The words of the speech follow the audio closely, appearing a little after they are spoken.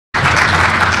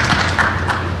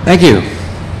Thank you.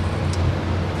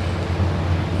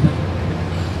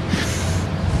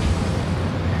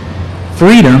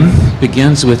 Freedom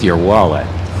begins with your wallet.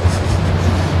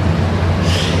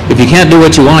 If you can't do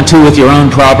what you want to with your own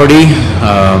property,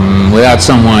 without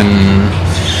someone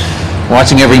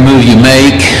watching every move you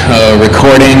make,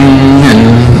 recording and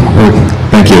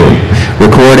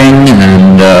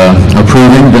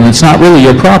approving, then it's not really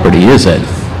your property, is it?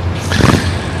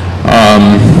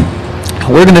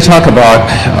 We're going to talk about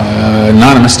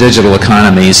anonymous digital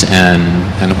economies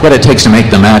and what it takes to make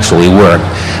them actually work.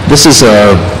 This is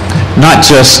not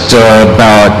just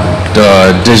about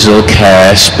digital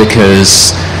cash,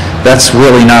 because that's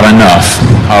really not enough.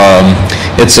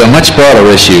 It's a much broader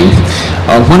issue.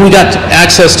 When we got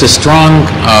access to strong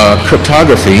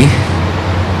cryptography,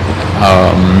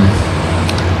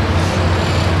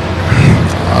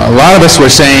 a lot of us were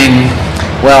saying,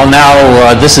 well,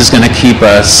 now this is going to keep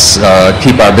us,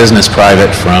 keep our business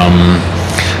private from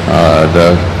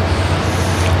the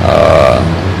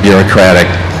bureaucratic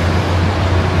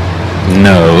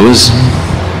nose.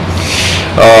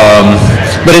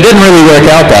 But it didn't really work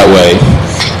out that way.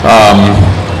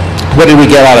 What did we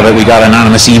get out of it? We got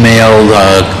anonymous email,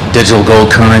 digital gold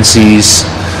currencies,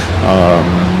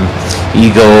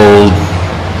 e-gold,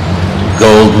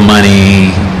 gold money,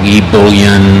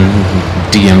 e-bullion,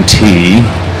 DMT.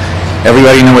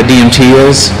 Everybody know what DMT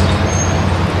is?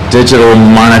 Digital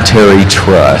Monetary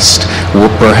Trust.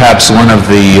 Perhaps one of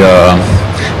the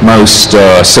most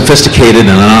sophisticated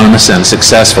and anonymous and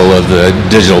successful of the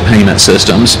digital payment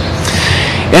systems.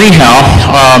 Anyhow,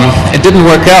 it didn't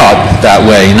work out that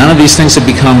way. None of these things have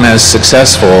become as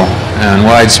successful and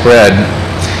widespread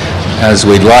as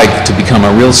we'd like to become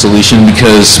a real solution,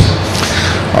 because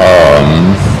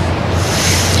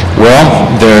well,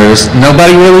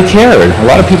 nobody really cared. A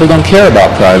lot of people don't care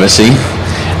about privacy,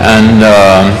 and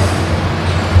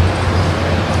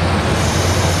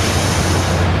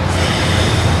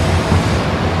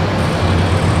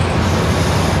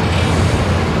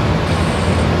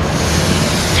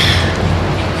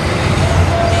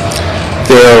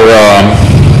they're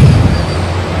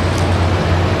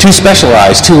too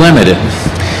specialized, too limited.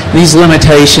 These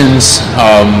limitations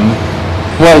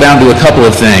boil down to a couple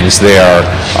of things. They are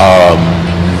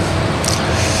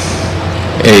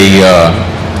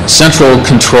a central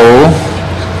control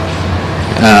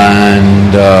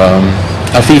and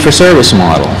a fee-for-service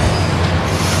model.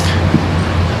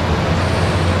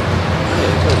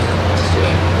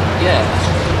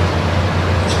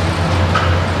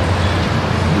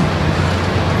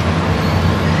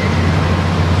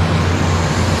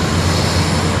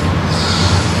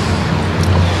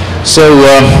 So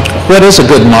what is a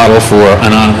good model for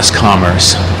anonymous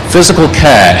commerce? Physical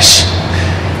cash.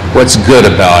 What's good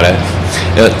about it?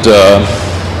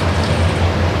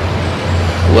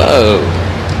 Whoa.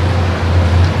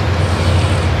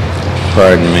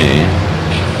 Pardon me.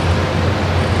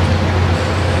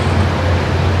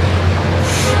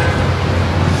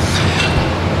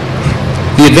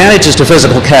 The advantages to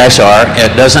physical cash are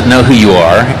it doesn't know who you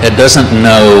are, it doesn't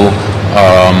know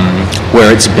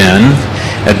where it's been,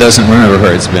 it doesn't remember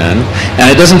where it's been, and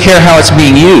it doesn't care how it's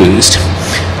being used.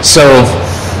 So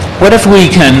what if we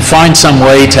can find some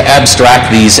way to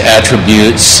abstract these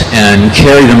attributes and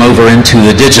carry them over into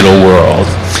the digital world?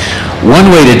 One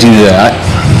way to do that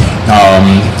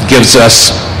gives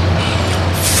us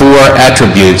 4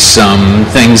 attributes, some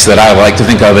things that I like to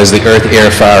think of as the earth, air,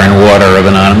 fire, and water of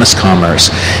anonymous commerce.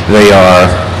 They are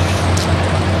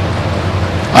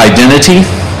identity,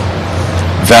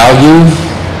 value,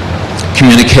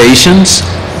 communications,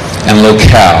 and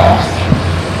locale.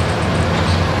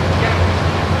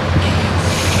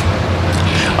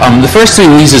 The first 3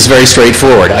 of these is very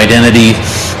straightforward. Identity,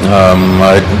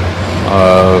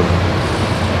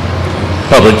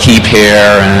 public key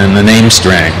pair, and the name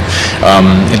string.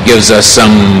 It gives us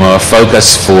some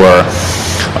focus for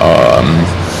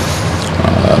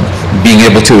being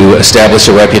able to establish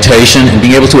a reputation and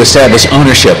being able to establish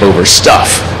ownership over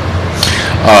stuff.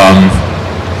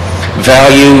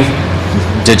 Value,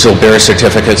 digital bearer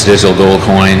certificates, digital gold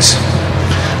coins,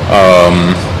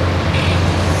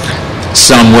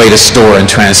 some way to store and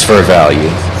transfer value.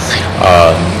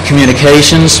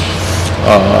 Communications,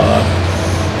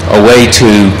 a way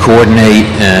to coordinate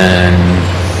and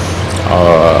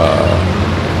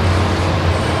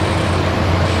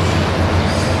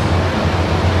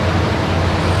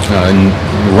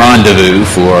rendezvous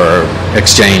for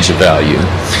exchange of value.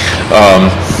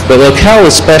 But locale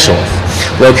is special.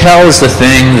 Locale is the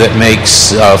thing that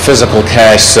makes physical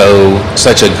cash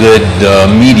such a good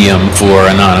medium for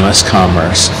anonymous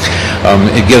commerce.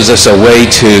 It gives us a way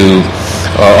to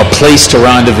a place to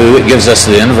rendezvous. It gives us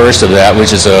the inverse of that,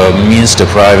 which is a means to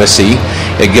privacy.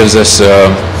 It gives us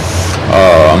a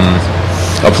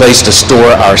place to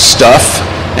store our stuff,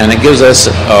 and it gives us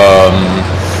a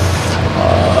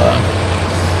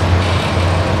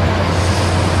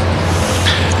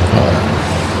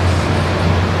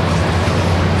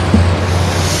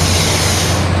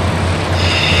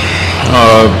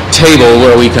table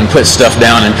where we can put stuff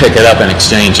down and pick it up and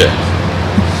exchange it.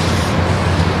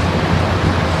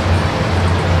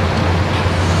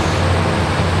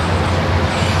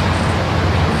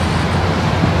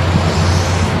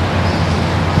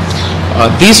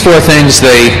 These four things,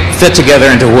 they fit together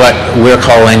into what we're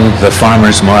calling the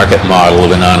farmer's market model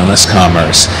of anonymous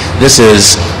commerce. This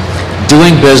is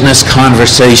doing business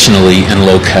conversationally in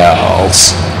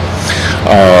locales.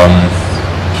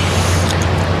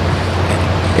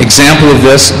 Example of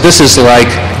this is like,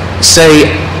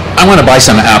 say, I want to buy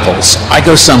some apples. I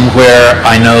go somewhere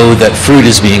I know that fruit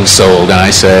is being sold, and I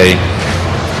say,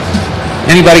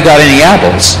 anybody got any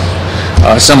apples?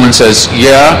 Someone says,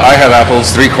 yeah, I have apples,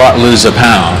 3 quatlus a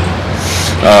pound.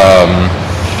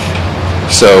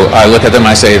 So I look at them,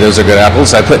 I say, those are good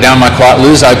apples. I put down my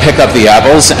quatlus, I pick up the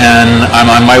apples, and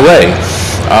I'm on my way.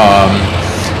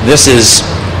 This is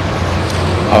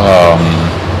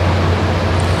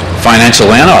financial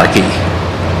anarchy.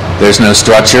 There's no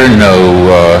structure,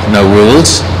 no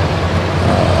rules.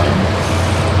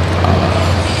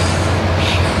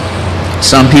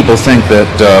 Some people think that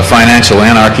financial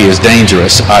anarchy is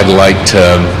dangerous. I'd like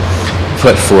to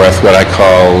put forth what I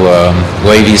call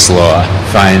Wavyhill's law,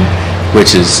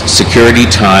 which is security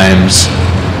times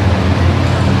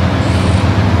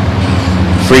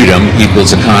freedom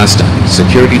equals a constant.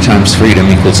 Security times freedom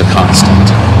equals a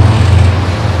constant.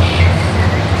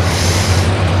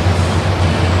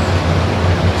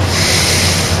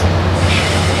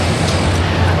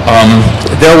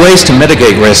 There are ways to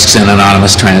mitigate risks in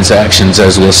anonymous transactions,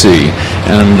 as we'll see.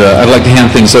 And I'd like to hand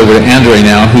things over to Andre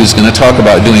now, who's going to talk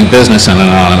about doing business in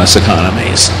anonymous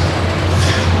economies.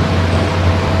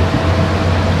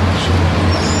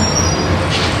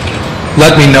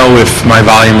 Let me know if my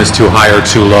volume is too high or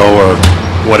too low or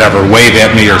whatever. Wave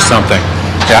at me or something.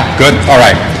 Yeah? Good? All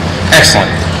right.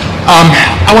 Excellent.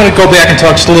 I want to go back and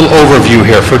talk just a little overview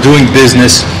here for doing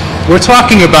business. We're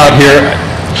talking about here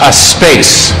a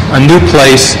space, a new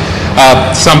place,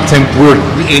 something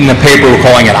in the paper we're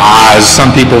calling it Oz.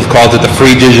 Some people have called it the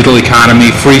free digital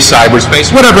economy, free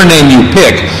cyberspace, whatever name you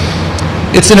pick.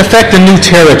 It's in effect a new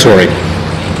territory.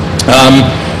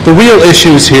 The real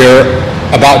issues here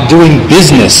about doing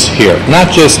business here, not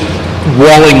just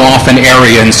walling off an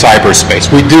area in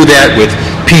cyberspace. We do that with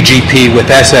PGP,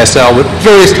 with SSL, with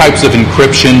various types of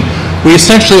encryption. We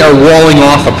essentially are walling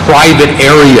off a private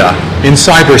area in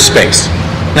cyberspace.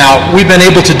 Now, we've been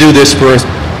able to do this for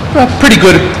a pretty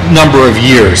good number of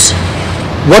years.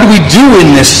 What do we do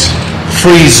in this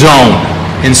free zone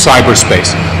in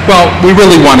cyberspace? Well, we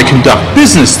really want to conduct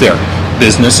business there.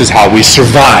 Business is how we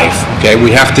survive, okay?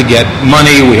 We have to get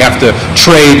money, we have to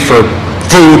trade for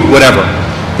food, whatever.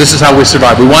 This is how we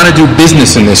survive. We want to do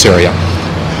business in this area.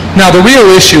 Now, the real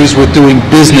issues with doing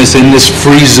business in this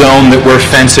free zone that we're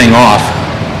fencing off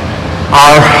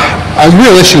are, a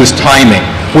real issue is timing.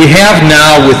 We have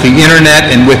now, with the internet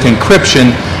and with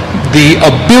encryption, the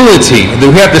ability,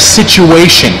 we have the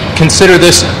situation. Consider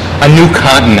this a new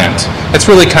continent. That's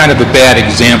really kind of a bad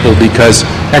example because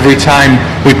every time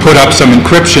we put up some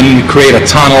encryption, we create a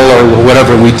tunnel or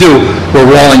whatever we do, we're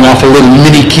rolling off a little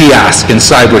mini kiosk in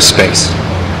cyberspace.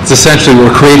 It's essentially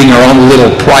we're creating our own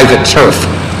little private turf.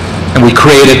 And we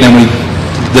create it, and then we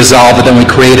dissolve it, then we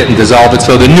create it and dissolve it.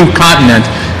 So the new continent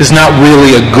is not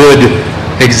really a good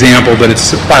example, but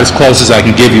it's about as close as I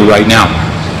can give you right now.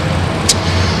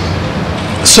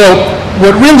 So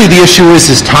what really the issue is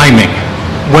timing.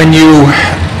 When you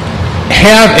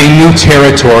have a new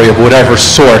territory of whatever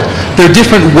sort, there are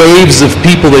different waves of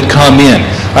people that come in.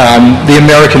 The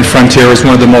American frontier is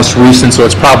one of the most recent, so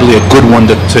it's probably a good one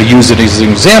to use it as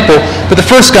an example. But the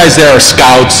first guys there are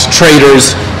scouts,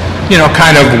 traders,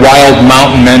 kind of wild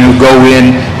mountain men who go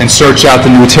in and search out the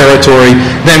new territory.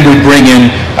 Then we bring in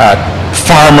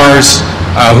farmers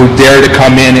who dare to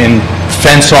come in and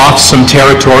fence off some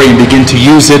territory and begin to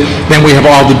use it. Then we have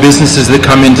all the businesses that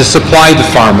come in to supply the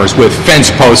farmers with fence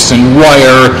posts and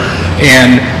wire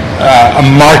and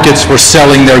markets for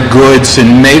selling their goods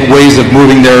and ways of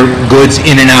moving their goods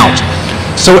in and out.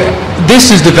 So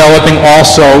this is developing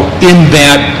also in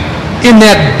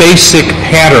that basic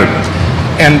pattern.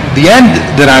 And the end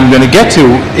that I'm going to get to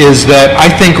is that I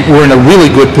think we're in a really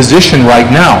good position right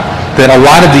now, that a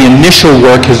lot of the initial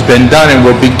work has been done and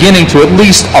we're beginning to at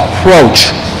least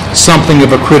approach something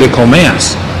of a critical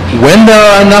mass. When there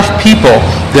are enough people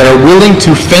that are willing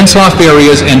to fence off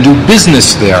areas and do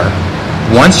business there,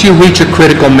 once you reach a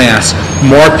critical mass,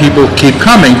 more people keep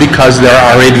coming because there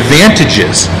are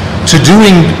advantages to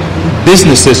doing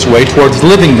business this way towards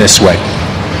living this way.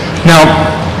 Now,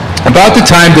 about the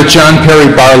time that John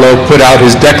Perry Barlow put out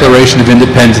his Declaration of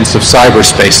Independence of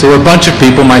Cyberspace, there were a bunch of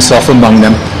people, myself among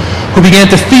them, who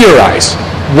began to theorize.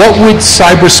 What would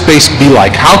cyberspace be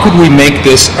like? How could we make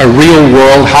this a real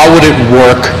world? How would it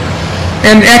work?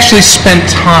 And actually spent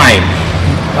time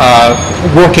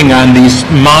working on these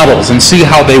models and see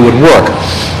how they would work.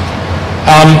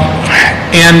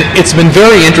 And it's been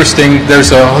very interesting.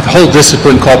 There's a whole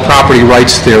discipline called property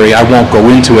rights theory. I won't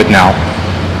go into it now.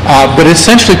 But it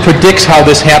essentially predicts how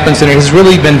this happens, and it has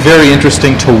really been very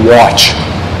interesting to watch.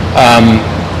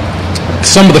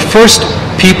 Some of the first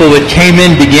people that came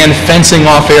in began fencing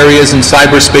off areas in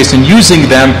cyberspace and using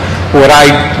them, what I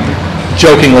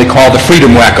jokingly call the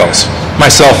freedom wackos,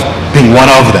 myself being one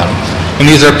of them. And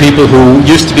these are people who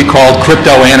used to be called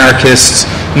crypto-anarchists.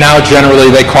 Now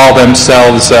generally they call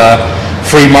themselves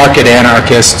free market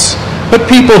anarchists, but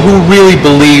people who really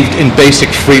believed in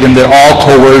basic freedom, that all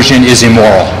coercion is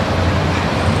immoral.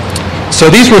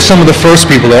 So these were some of the first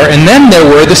people there. And then there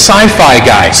were the sci-fi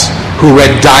guys who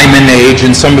read Diamond Age and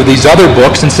some of these other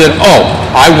books and said, oh,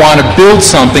 I want to build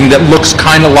something that looks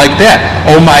kind of like that.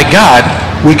 Oh my God,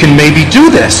 we can maybe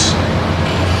do this.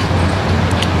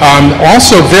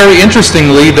 Also, very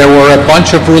interestingly, there were a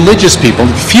bunch of religious people,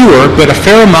 fewer, but a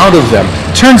fair amount of them.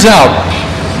 Turns out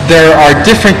there are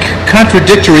different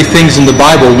contradictory things in the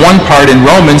Bible. One part in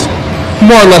Romans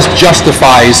more or less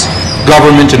justifies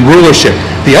government and rulership.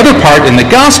 The other part in the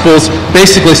Gospels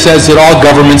basically says that all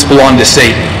governments belong to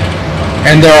Satan.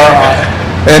 And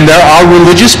there are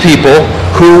religious people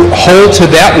who hold to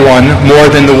that one more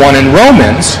than the one in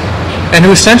Romans, and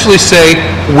who essentially say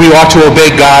we ought to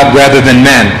obey God rather than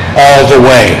men all the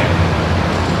way.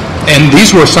 And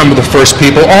these were some of the first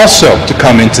people also to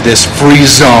come into this free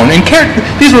zone. And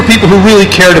these were people who really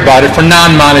cared about it for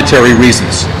non-monetary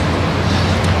reasons.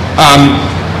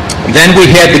 Then we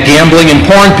had the gambling and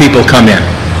porn people come in,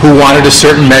 who wanted a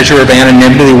certain measure of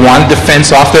anonymity, wanted to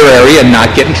fence off their area and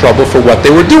not get in trouble for what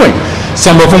they were doing.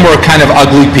 Some of them were kind of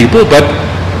ugly people, but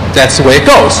that's the way it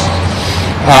goes.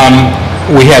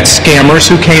 We had scammers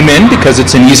who came in because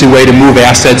it's an easy way to move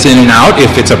assets in and out.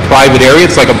 If it's a private area,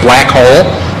 it's like a black hole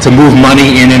to move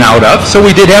money in and out of. So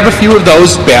we did have a few of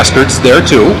those bastards there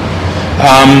too.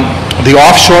 The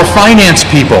offshore finance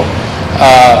people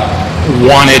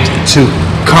wanted to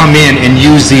come in and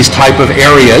use these type of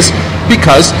areas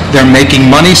because they're making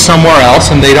money somewhere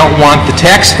else and they don't want the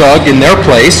tax thug in their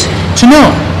place to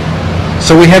know.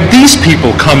 So we have these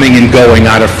people coming and going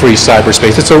out of free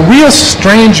cyberspace. It's a real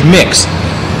strange mix.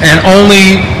 And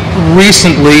only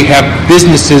recently have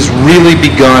businesses really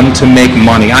begun to make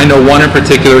money. I know one in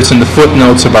particular, it's in the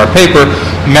footnotes of our paper,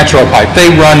 MetroPipe. They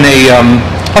run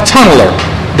a tunneler.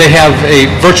 They have a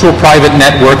virtual private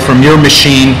network from your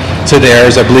machine to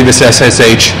theirs, I believe it's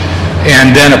SSH,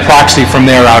 and then a proxy from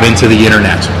there out into the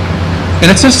internet. And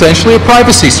it's essentially a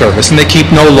privacy service, and they keep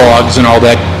no logs and all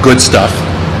that good stuff.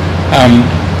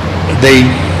 They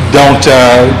don't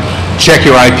check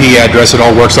your IP address. It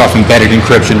all works off embedded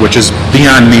encryption, which is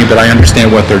beyond me, but I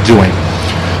understand what they're doing.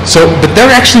 So, but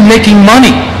they're actually making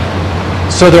money.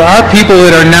 So there are people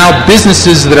that are now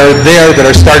businesses that are there that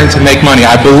are starting to make money.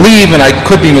 I believe, and I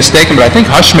could be mistaken, but I think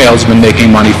Hushmail has been making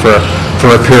money for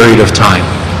a period of time.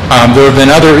 There have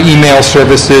been other email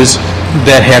services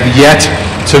that have yet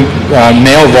to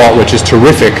Mail Vault, which is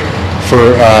terrific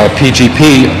for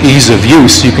PGP ease of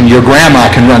use. Your grandma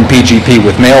can run PGP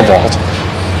with Mail Vault,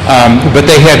 but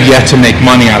they have yet to make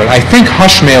money on it. I think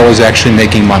Hushmail is actually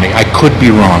making money. I could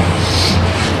be wrong.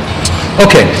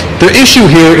 Okay, the issue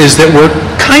here is that we're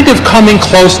kind of coming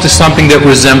close to something that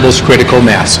resembles critical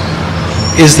mass.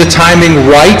 Is the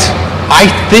timing right? I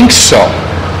think so.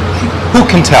 Who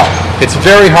can tell? It's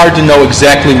very hard to know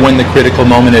exactly when the critical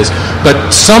moment is,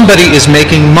 but somebody is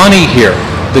making money here.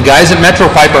 The guys at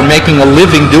MetroPipe are making a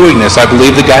living doing this. I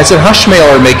believe the guys at Hushmail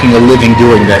are making a living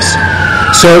doing this.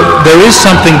 So there is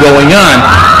something going on,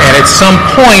 and at some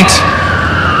point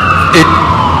it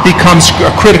becomes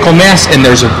a critical mass, and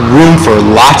there's room for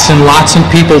lots and lots of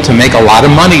people to make a lot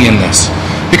of money in this.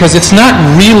 Because it's not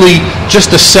really just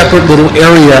a separate little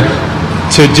area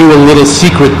to do a little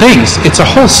secret things. It's a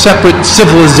whole separate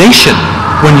civilization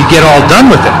when you get all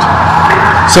done with it.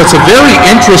 So it's a very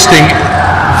interesting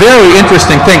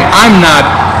thing.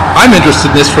 I'm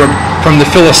interested in this from the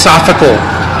philosophical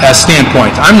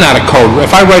standpoint. I'm not a code.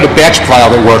 If I write a batch file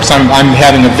that works, I'm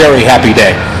having a very happy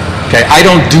day. Okay, I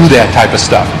don't do that type of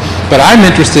stuff. But I'm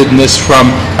interested in this from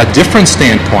a different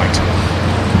standpoint.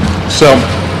 So,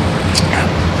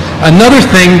 another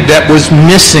thing that was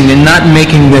missing in not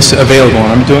making this available,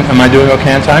 and am I doing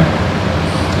okay on time?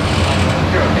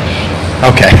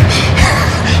 Okay.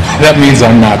 That means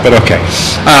I'm not, but okay.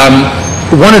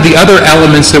 One of the other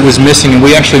elements that was missing, and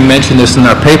we actually mentioned this in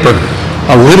our paper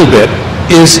a little bit,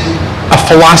 is a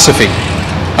philosophy.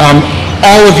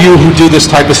 All of you who do this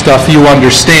type of stuff, you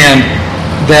understand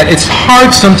that it's hard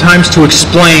sometimes to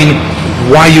explain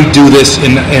why you do this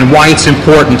and why it's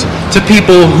important to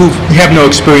people who have no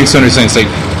experience understanding. Say,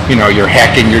 you're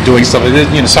hacking, you're doing something,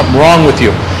 something wrong with you.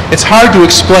 It's hard to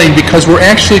explain because we're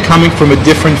actually coming from a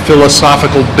different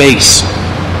philosophical base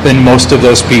than most of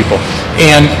those people.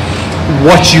 And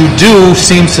what you do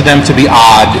seems to them to be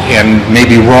odd and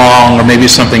maybe wrong or maybe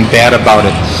something bad about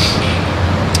it.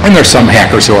 And there's some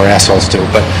hackers who are assholes too,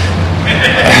 but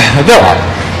there are.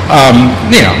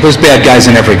 There's bad guys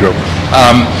in every group.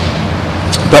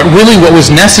 But really what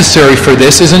was necessary for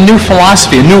this is a new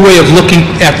philosophy, a new way of looking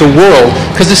at the world,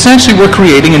 because essentially we're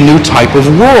creating a new type of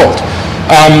world.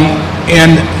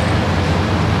 And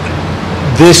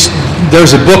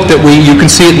there's a book that you can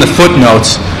see it in the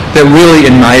footnotes, that really,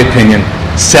 in my opinion,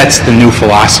 sets the new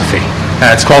philosophy.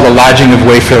 It's called The Lodging of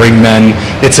Wayfaring Men.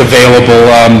 It's available.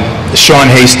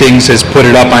 Sean Hastings has put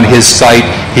it up on his site.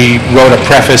 He wrote a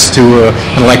preface to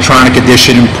an electronic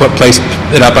edition and placed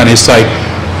it up on his site.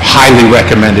 Highly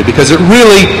recommended, because it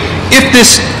really, if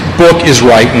this book is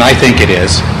right, and I think it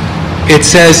is, it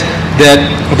says that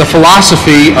the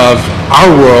philosophy of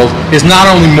our world is not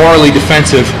only morally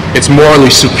defensive, it's morally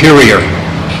superior.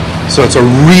 So it's a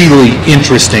really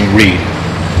interesting read.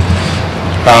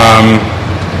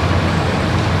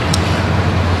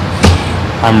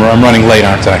 I'm running late,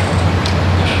 aren't I?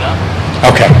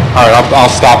 Okay, all right,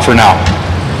 I'll stop for now.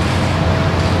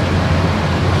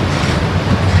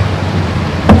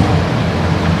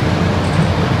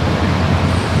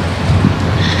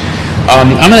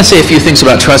 I'm going to say a few things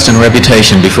about trust and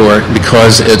reputation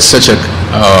because it's such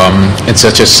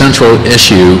a central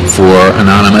issue for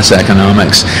anonymous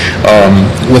economics.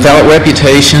 Without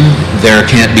reputation, there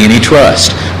can't be any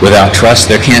trust. Without trust,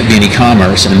 there can't be any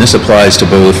commerce, and this applies to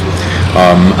both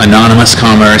anonymous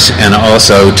commerce and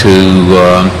also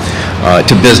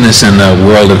to business in the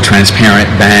world of transparent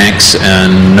banks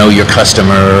and know your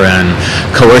customer and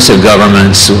coercive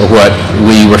governments, what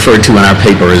we referred to in our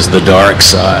paper as the dark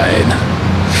side.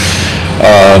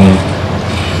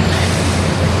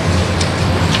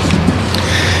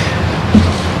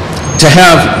 To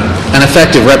have an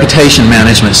effective reputation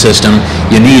management system,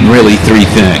 you need really three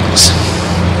things.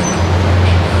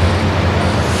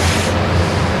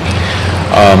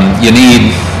 You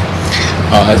need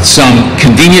some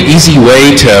convenient, easy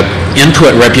way to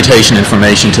input reputation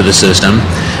information to the system.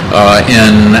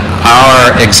 In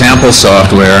our example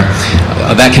software,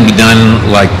 that can be done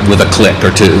like with a click or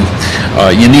two.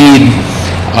 You need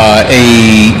a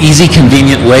easy,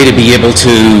 convenient way to be able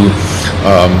to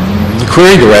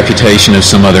query the reputation of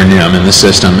some other NIM in the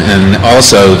system, and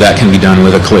also that can be done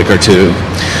with a click or two.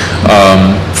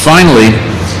 Finally,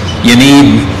 you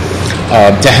need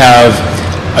to have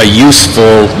a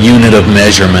useful unit of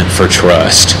measurement for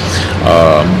trust.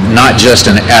 Not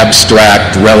just an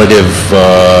abstract relative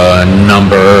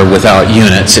number without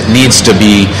units. It needs to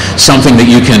be something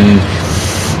that you can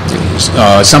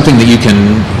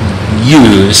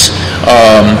use.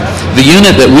 The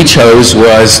unit that we chose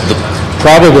was the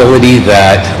probability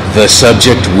that the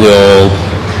subject will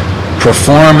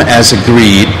perform as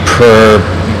agreed per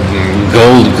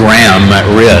gold gram at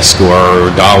risk or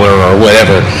dollar or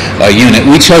whatever unit.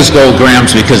 We chose gold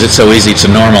grams because it's so easy to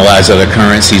normalize other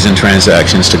currencies and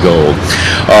transactions to gold.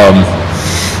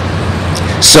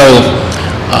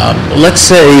 Let's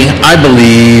say I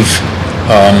believe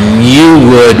you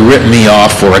would rip me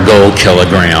off for a gold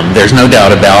kilogram. There's no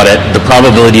doubt about it. The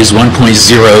probability is 1.0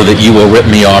 that you will rip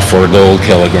me off for a gold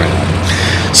kilogram.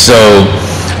 So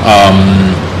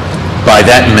by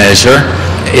that measure,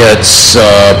 it's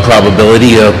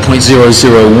probability of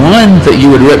 0.001 that you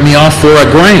would rip me off for a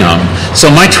gram. So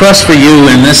my trust for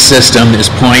you in this system is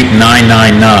 0.999.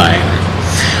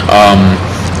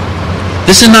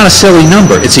 This is not a silly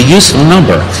number. It's a useful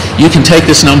number. You can take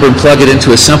this number and plug it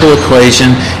into a simple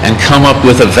equation and come up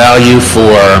with a value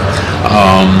for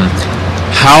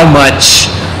how much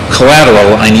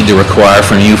collateral I need to require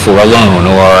from you for a loan,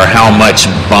 or how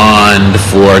much bond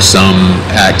for some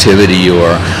activity,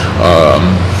 or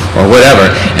whatever.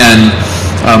 And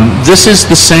this is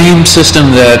the same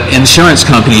system that insurance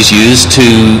companies use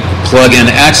to plug in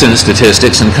accident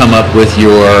statistics and come up with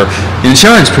your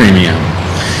insurance premium.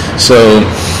 So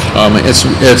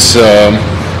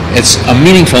It's a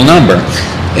meaningful number.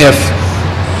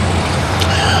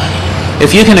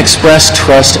 If you can express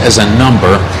trust as a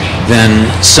number, then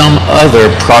some other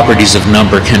properties of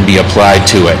number can be applied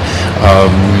to it.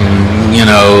 You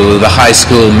know, the high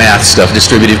school math stuff,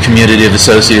 distributive, commutative,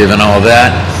 associative, and all of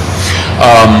that.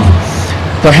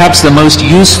 Perhaps the most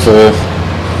useful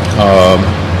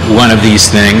one of these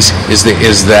things is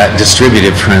that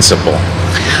distributive principle.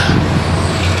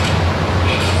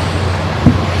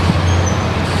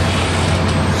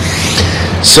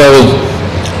 So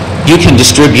you can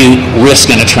distribute risk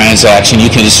in a transaction. You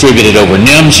can distribute it over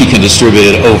NIMs. You can distribute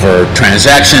it over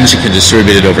transactions. You can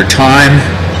distribute it over time.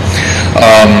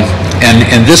 And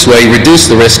in this way, reduce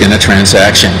the risk in a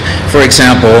transaction. For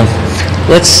example,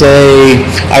 let's say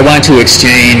I want to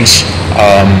exchange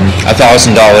 $1,000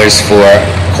 for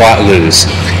Quatlus.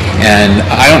 And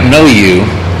I don't know you.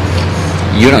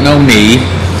 You don't know me.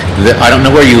 I don't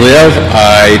know where you live.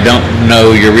 I don't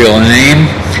know your real name.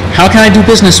 How can I do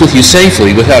business with you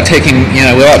safely without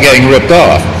without getting ripped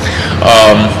off?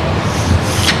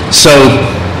 So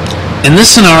in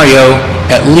this scenario,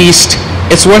 at least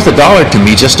it's worth $1 to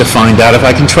me just to find out if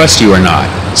I can trust you or not.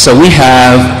 So we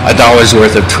have $1's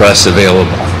worth of trust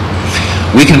available.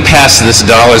 We can pass this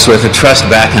 $1's worth of trust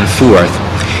back and forth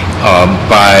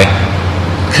by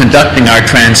conducting our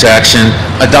transaction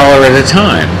 $1 at a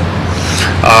time.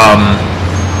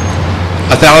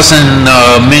 1,000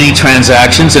 mini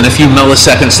transactions, and a few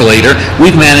milliseconds later,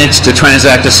 we've managed to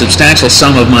transact a substantial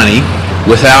sum of money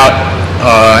without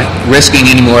risking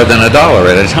any more than $1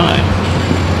 at a time.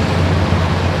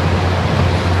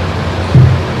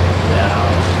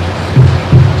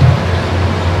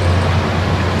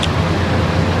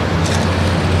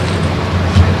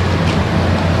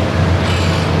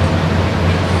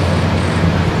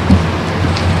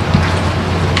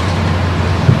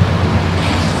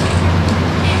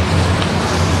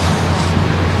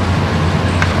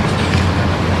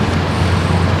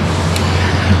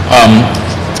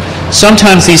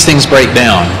 Sometimes these things break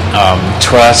down.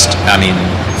 Trust,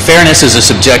 fairness is a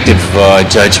subjective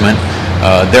judgment.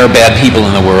 There are bad people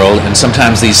in the world, and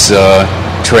sometimes these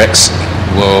tricks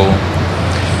will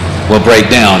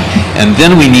break down. And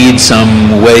then we need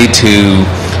some way to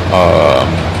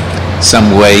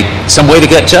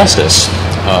get justice.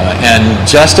 And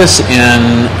justice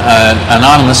in an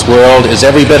anonymous world is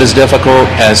every bit as difficult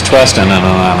as trust in an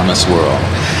anonymous world.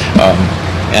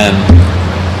 And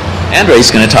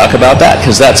Andre's going to talk about that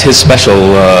because that's his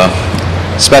specialty.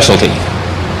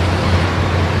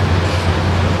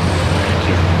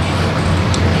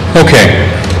 Okay.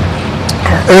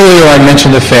 Earlier I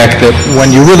mentioned the fact that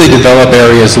when you really develop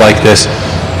areas like this,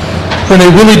 when they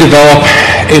really develop,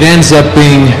 it ends up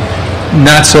being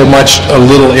not so much a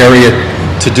little area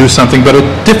to do something, but a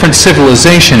different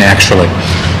civilization, actually.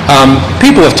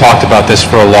 People have talked about this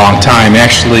for a long time.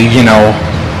 Actually,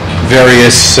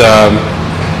 various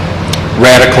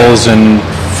radicals and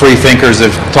free thinkers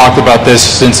have talked about this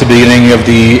since the beginning of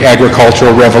the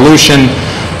agricultural revolution,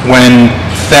 when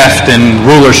theft and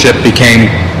rulership became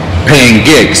paying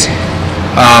gigs.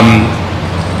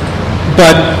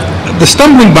 But the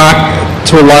stumbling block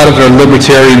to a lot of the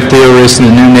libertarian theorists and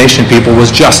the New Nation people was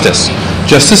justice.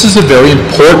 Justice is a very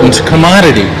important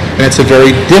commodity, and it's a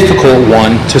very difficult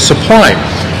one to supply.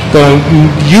 The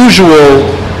usual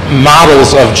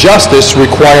models of justice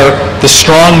require the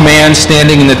strong man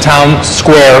standing in the town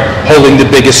square holding the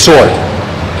biggest sword.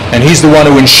 And he's the one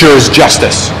who ensures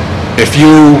justice. If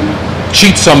you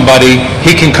cheat somebody,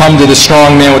 he can come to the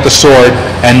strong man with the sword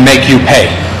and make you pay.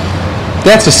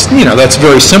 That's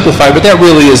very simplified, but that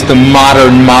really is the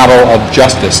modern model of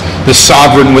justice. The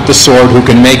sovereign with the sword who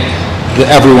can make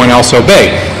everyone else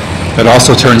obey. That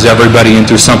also turns everybody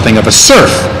into something of a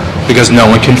serf, because no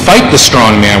one can fight the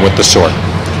strong man with the sword.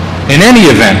 In any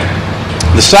event,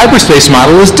 the cyberspace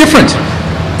model is different.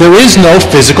 There is no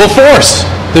physical force.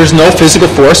 There's no physical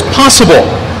force possible.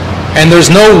 And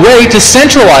there's no way to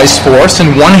centralize force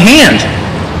in one hand.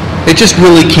 It just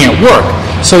really can't work.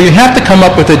 So you have to come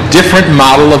up with a different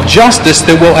model of justice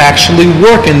that will actually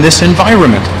work in this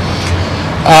environment.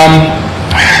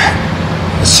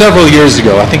 Several years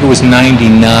ago, I think it was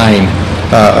 '99,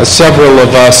 several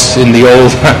of us in the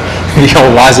old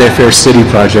laissez-faire city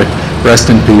project,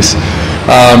 rest in peace,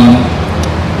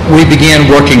 we began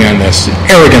working on this,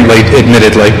 arrogantly,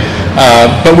 admittedly,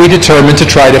 but we determined to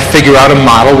try to figure out a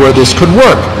model where this could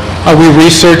work. We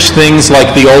researched things like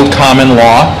the old common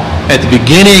law. At the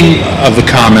beginning of the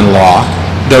common law,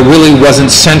 there really wasn't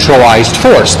centralized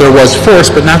force. There was force,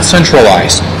 but not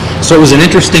centralized. So it was an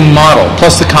interesting model.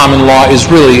 Plus, the common law is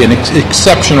really an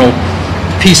exceptional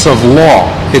piece of law.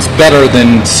 It's better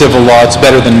than civil law. It's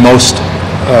better than most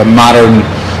modern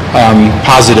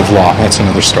positive law. That's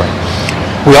another story.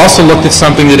 We also looked at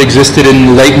something that existed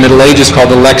in the late Middle Ages called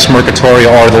the lex mercatoria,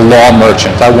 or the law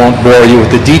merchant. I won't bore you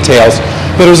with the details,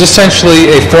 but it was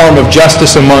essentially a form of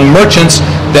justice among merchants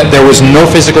that there was no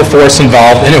physical force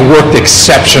involved, and it worked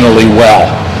exceptionally well.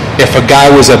 If a guy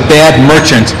was a bad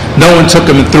merchant, no one took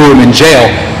him and threw him in jail,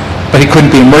 but he couldn't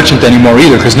be a merchant anymore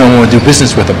either because no one would do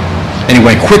business with him. And he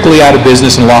went quickly out of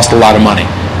business and lost a lot of money.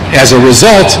 As a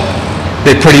result,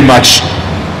 they pretty much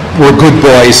were good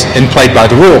boys and played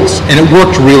by the rules, and it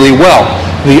worked really well.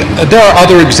 There are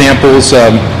other examples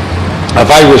of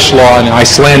Irish law and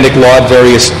Icelandic law at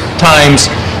various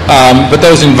times, but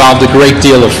those involved a great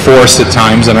deal of force at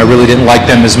times, and I really didn't like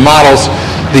them as models.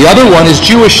 The other one is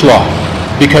Jewish law,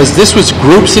 because this was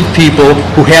groups of people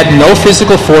who had no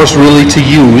physical force really to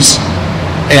use,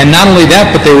 and not only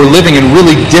that, but they were living in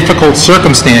really difficult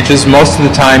circumstances, most of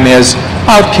the time as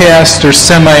outcasts or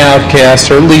semi-outcasts,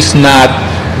 or at least not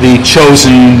the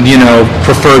chosen,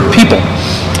 preferred people.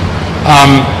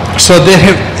 So they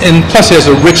have, and plus it has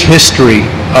a rich history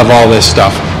of all this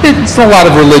stuff. It's a lot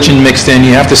of religion mixed in.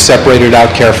 You have to separate it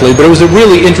out carefully, but it was a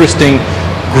really interesting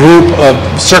group of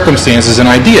circumstances and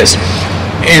ideas.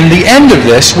 In the end of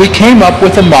this, we came up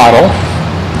with a model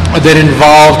that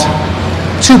involved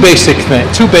two basic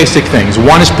things.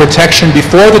 One is protection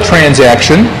before the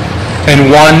transaction, and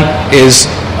one is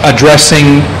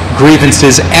addressing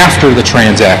grievances after the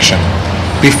transaction.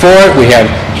 Before it, we have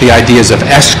the ideas of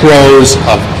escrows,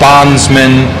 of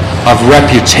bondsmen, of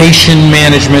reputation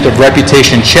management, of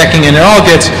reputation checking, and it all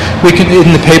gets,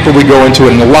 in the paper we go into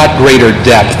it in a lot greater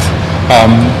depth.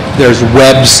 There's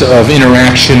webs of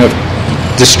interaction of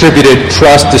distributed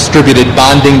trust, distributed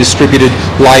bonding, distributed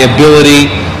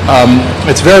liability.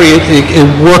 It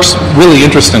works really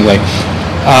interestingly.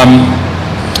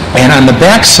 And on the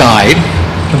back side,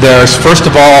 there's, first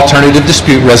of all, alternative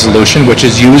dispute resolution, which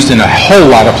is used in a whole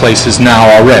lot of places now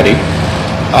already.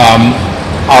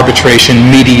 Arbitration,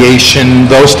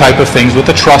 mediation, those type of things with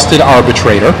a trusted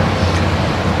arbitrator.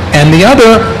 And the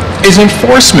other is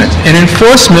enforcement. In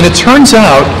enforcement, it turns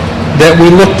out that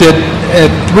we looked at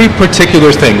three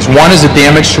particular things. One is a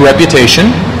damage to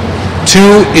reputation.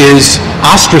 Two is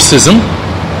ostracism.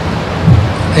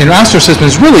 And ostracism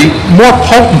is really more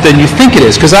potent than you think it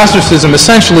is, because ostracism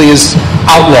essentially is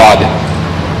outlawed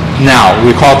now.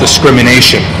 We call it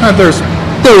discrimination. There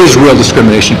is real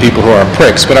discrimination, people who are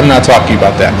pricks, but I'm not talking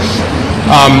about that.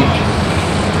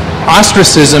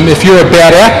 Ostracism, if you're a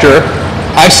bad actor,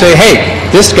 I say, hey,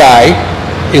 this guy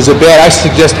is I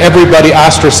suggest everybody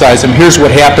ostracize him. Here's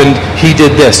what happened. He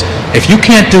did this. If you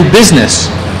can't do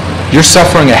business, you're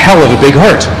suffering a hell of a big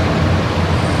hurt.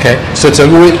 Okay, so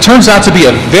it turns out to be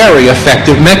a very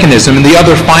effective mechanism. And the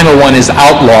other final one is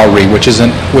outlawry, which is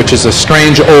a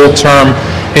strange old term.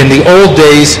 In the old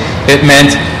days, it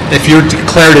meant if you're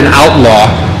declared an outlaw,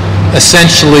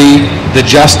 essentially the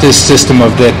justice system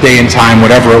of that day and time,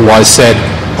 whatever it was, said,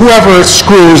 whoever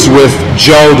screws with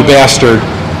Joe the bastard,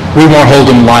 we won't hold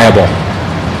him liable.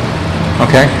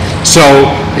 Okay? So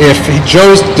if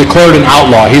Joe's declared an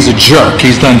outlaw, he's a jerk,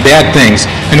 he's done bad things,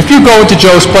 and if you go into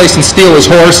Joe's place and steal his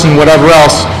horse and whatever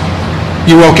else,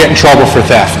 you won't get in trouble for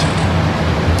theft.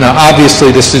 Now,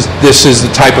 obviously, this is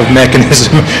the type of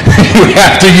mechanism you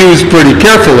have to use pretty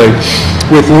carefully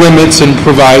with limits and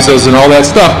provisos and all that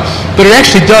stuff, but it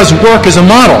actually does work as a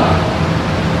model.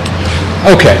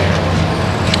 Okay.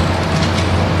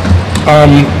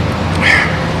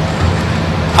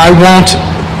 I won't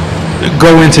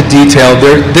go into detail.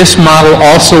 This model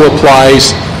also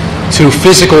applies to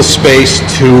physical space,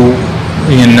 to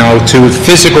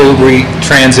physical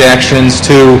transactions,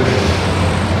 to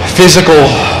physical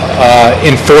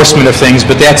enforcement of things,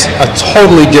 but that's a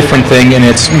totally different thing, and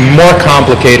it's more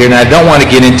complicated, and I don't want to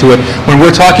get into it. When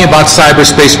we're talking about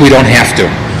cyberspace, we don't have to.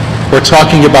 We're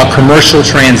talking about commercial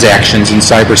transactions in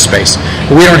cyberspace.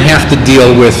 We don't have to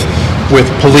deal with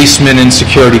policemen and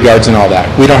security guards and all that.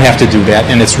 We don't have to do that,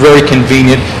 and it's very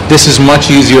convenient. This is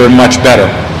much easier and much better.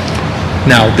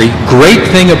 Now, the great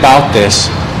thing about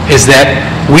this is that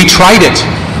we tried it,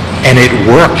 and it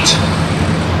worked.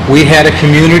 We had a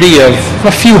community of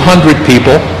a few hundred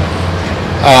people.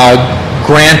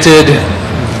 Granted,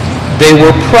 they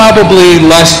were probably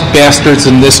less bastards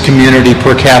in this community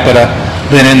per capita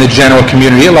than in the general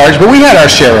community at large, but we had our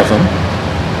share of them.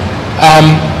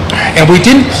 And we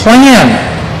didn't plan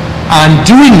on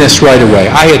doing this right away.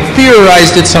 I had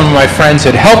theorized it, some of my friends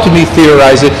had helped me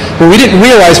theorize it, but we didn't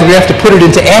realize we'd have to put it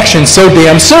into action so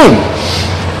damn soon.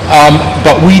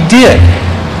 But we did.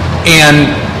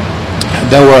 And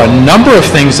there were a number of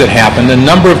things that happened, a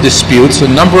number of disputes, a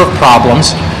number of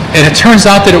problems, and it turns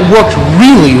out that it worked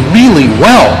really, really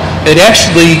well. It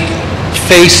actually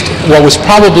faced what was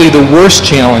probably the worst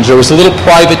challenge. There was a little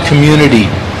private community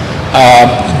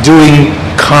doing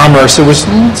commerce. It was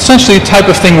essentially the type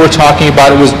of thing we're talking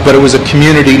about, but it was a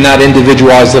community, not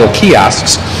individualized little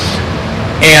kiosks.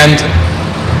 And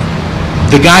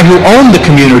the guy who owned the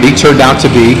community turned out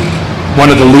to be one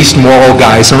of the least moral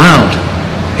guys around.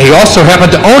 He also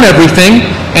happened to own everything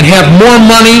and have more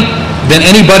money than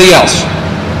anybody else.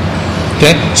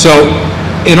 Okay? So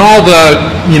in all the,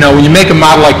 when you make a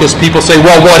model like this, people say,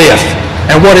 well, what if?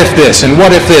 And what if this? And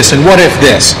what if this? And what if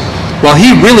this? Well,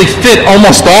 he really fit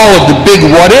almost all of the big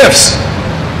what ifs.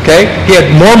 Okay? He had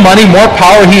more money, more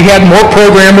power. He had more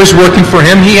programmers working for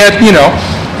him. He had,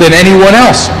 than anyone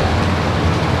else.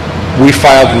 We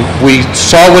saw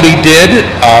what he did.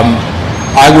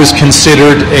 I was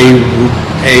considered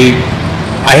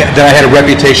that I had a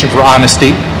reputation for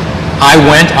honesty.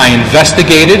 I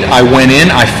investigated, I went in,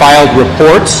 I filed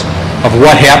reports of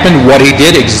what happened, what he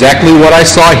did, exactly what I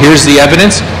saw. Here's the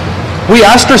evidence. We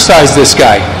ostracized this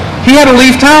guy. He had to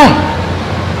leave town.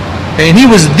 And he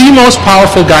was the most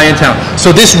powerful guy in town. So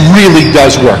this really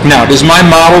does work. Now, does my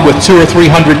model with 200 or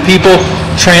 300 people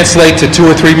translate to 2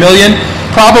 or 3 million?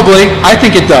 Probably. I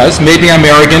think it does. Maybe I'm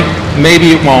arrogant.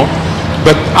 Maybe it won't.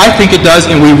 But I think it does,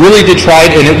 and we really did try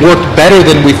it, and it worked better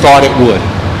than we thought it would.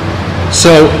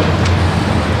 So,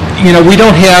 we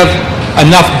don't have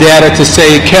enough data to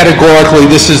say categorically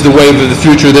this is the way of the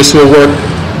future, this will work.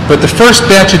 But the first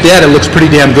batch of data looks pretty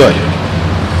damn good.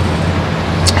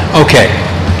 Okay.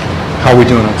 How are we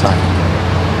doing on time?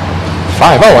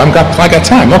 5. Oh, I got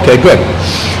time. Okay, good.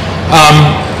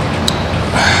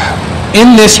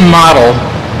 In this model,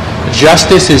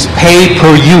 justice is pay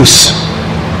per use.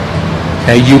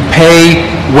 Okay, you pay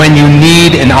when you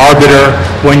need an arbiter,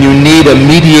 when you need a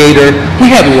mediator. We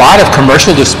had a lot of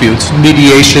commercial disputes,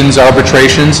 mediations,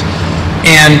 arbitrations,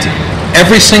 and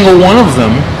every single one of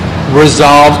them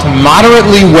resolved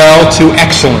moderately well to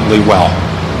excellently well.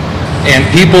 And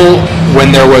people, when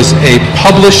there was a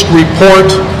published report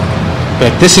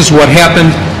that this is what happened,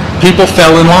 people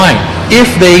fell in line. If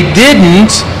they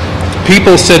didn't,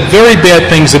 people said very bad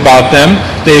things about them.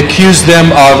 They accused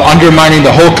them of undermining the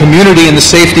whole community and the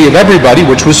safety of everybody,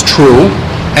 which was true,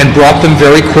 and brought them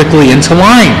very quickly into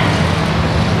line.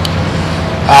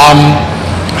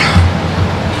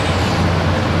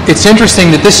 It's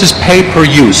interesting that this is pay per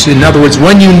use. In other words,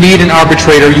 when you need an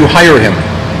arbitrator, you hire him.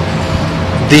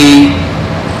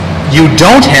 You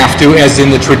don't have to, as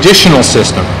in the traditional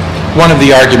system. One of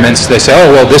the arguments, they say,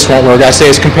 oh, well, this won't work. I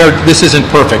say, this isn't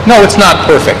perfect. No, it's not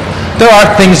perfect. There are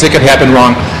things that could happen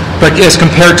wrong, but as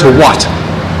compared to what?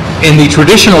 In the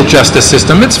traditional justice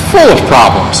system, it's full of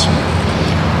problems.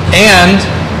 And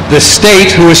the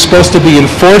state, who is supposed to be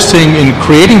enforcing and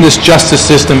creating this justice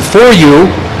system for you,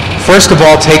 first of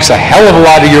all, takes a hell of a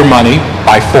lot of your money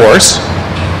by force,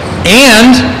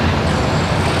 and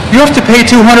you have to pay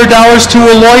 $200 to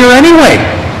a lawyer anyway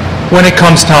when it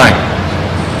comes time.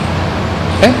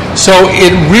 Okay? So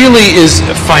it really is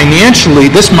financially,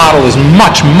 this model is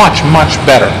much, much, much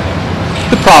better.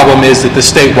 The problem is that the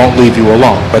state won't leave you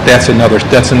alone, but that's another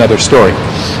story.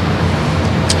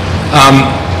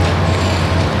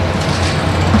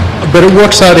 But it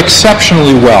works out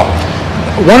exceptionally well.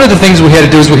 One of the things we had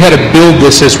to do is we had to build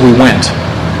this as we went.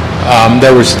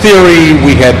 There was theory,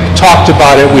 we had talked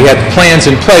about it, we had plans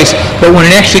in place, but when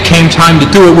it actually came time to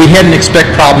do it, we hadn't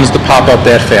expect problems to pop up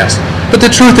that fast. But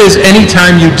the truth is,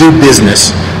 anytime you do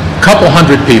business, a couple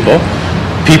hundred people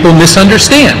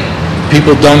misunderstand.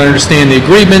 People don't understand the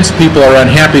agreements, people are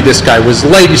unhappy, this guy was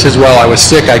late, he says, well, I was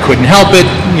sick, I couldn't help it,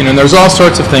 there's all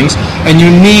sorts of things, and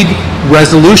you need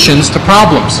resolutions to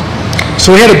problems.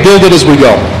 So we had to build it as we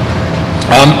go.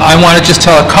 I want to just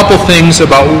tell a couple things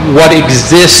about what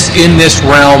exists in this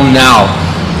realm now.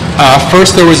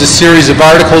 First, there was a series of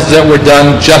articles that were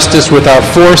done, Justice Without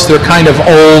Force. They're kind of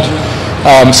old,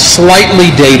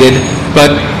 slightly dated,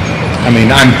 but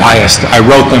I'm biased. I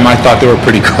wrote them. I thought they were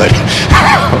pretty good.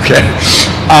 Okay.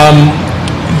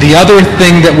 The other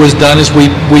thing that was done is we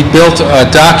built a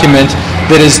document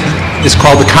that is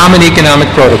called the Common Economic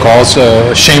Protocols,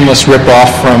 a shameless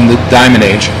ripoff from the Diamond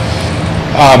Age.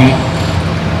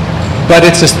 But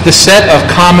it's the set of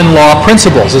common law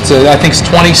principles. I think it's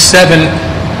 27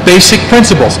 basic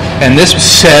principles. And this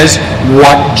says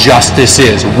what justice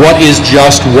is. What is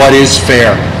just, what is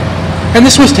fair. And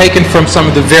this was taken from some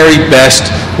of the very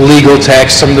best legal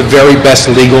texts, some of the very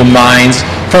best legal minds,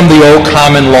 from the old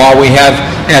common law. We have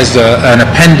as an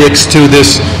appendix to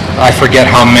this, I forget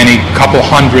how many, couple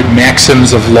hundred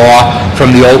maxims of law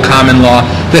from the old common law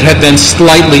that have been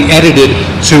slightly edited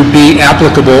to be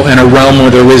applicable in a realm where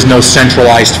there is no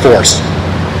centralized force.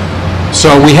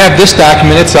 So we have this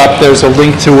document, it's up, there's a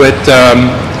link to it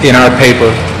in our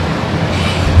paper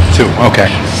too, okay.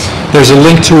 There's a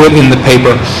link to it in the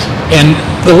paper. And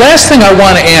the last thing I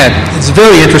want to add, it's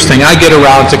very interesting, I get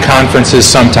around to conferences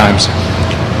sometimes.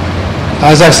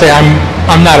 As I say,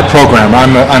 I'm not a programmer,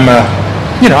 I'm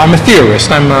a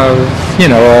theorist, I'm a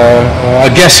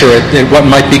guesser at what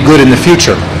might be good in the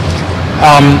future.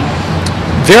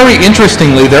 Very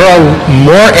interestingly, there are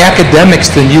more academics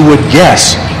than you would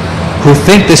guess who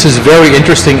think this is very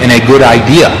interesting and a good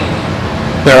idea.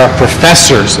 There are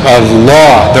professors of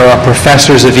law, there are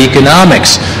professors of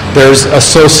economics, there's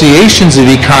associations of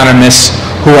economists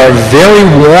who are very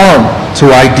warm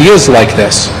to ideas like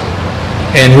this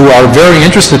and who are very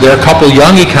interested. There are a couple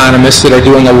young economists that are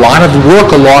doing a lot of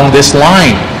work along this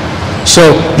line.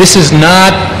 So this is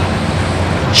not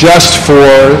just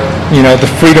for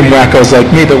the freedom wackos like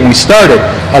me that when we started.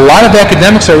 A lot of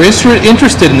academics are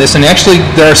interested in this, and actually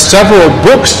there are several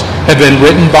books have been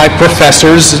written by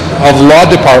professors of law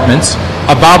departments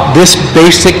about this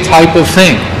basic type of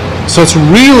thing. So it's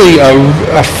really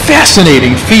a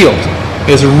fascinating field.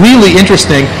 It's really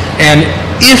interesting, and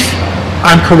if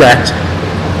I'm correct,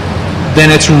 then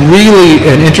it's really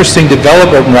an interesting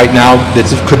development right now that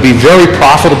could be very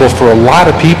profitable for a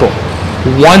lot of people.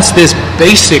 Once this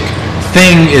basic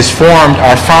thing is formed,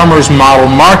 our farmers' model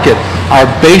market, our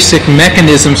basic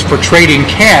mechanisms for trading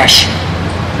cash,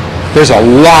 there's a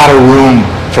lot of room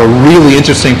for really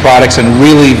interesting products and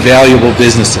really valuable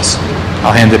businesses.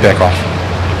 I'll hand it back off.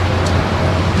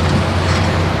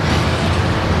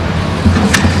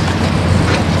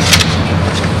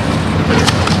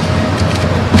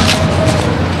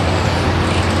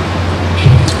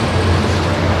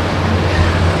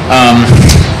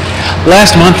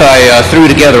 Last month I threw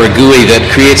together a GUI that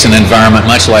creates an environment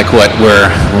much like what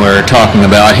we're talking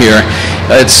about here.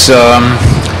 It's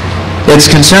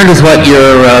concerned with what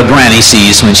your granny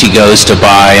sees when she goes to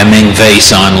buy a Ming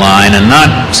vase online, and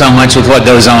not so much with what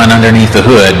goes on underneath the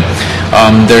hood.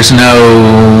 There's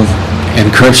no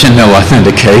encryption, no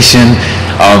authentication.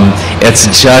 It's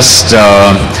just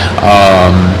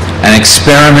an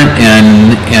experiment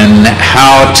in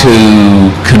how to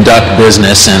conduct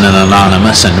business in an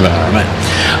anonymous environment.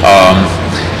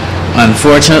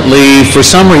 Unfortunately, for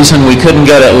some reason, we couldn't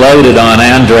get it loaded on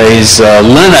Andre's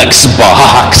Linux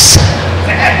box.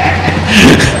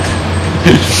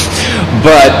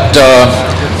 But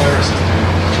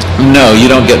no, you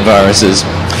don't get viruses.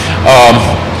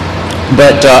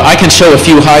 But I can show a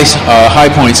few high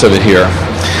points of it here.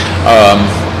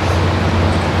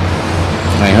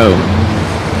 I hope.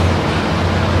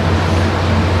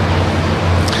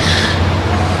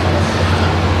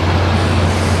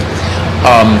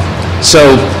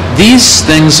 So these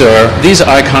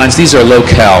icons, these are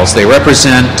locales. They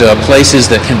represent places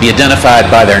that can be identified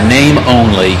by their name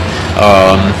only.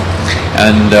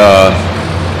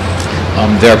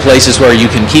 There are places where you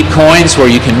can keep coins, where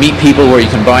you can meet people, where you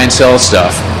can buy and sell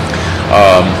stuff.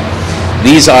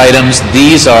 These items,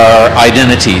 these are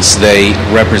identities. They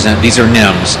represent, these are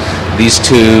NIMs. These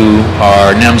two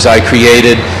are NIMs I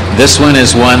created. This one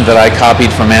is one that I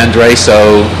copied from Andre,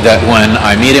 so that when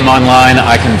I meet him online,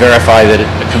 I can verify that,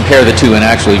 compare the two and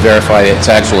actually verify it's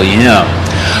actually him.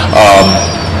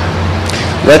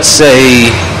 Let's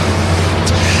say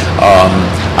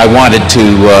I wanted to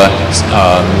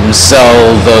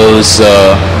sell those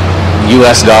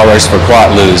US dollars for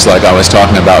quatlus like I was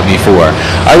talking about before.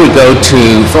 I would go to,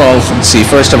 let's see,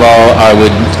 first of all, I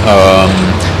would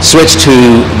switch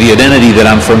to the identity that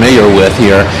I'm familiar with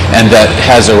here and that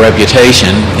has a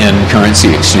reputation in currency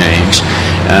exchange.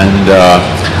 And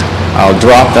I'll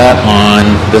drop that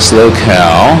on this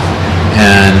locale.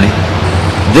 And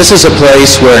this is a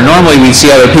place where normally we'd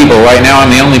see other people. Right now I'm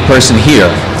the only person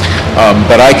here.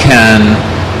 But I can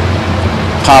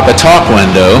pop a talk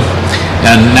window,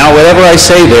 and now whatever I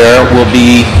say there will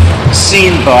be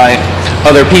seen by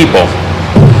other people.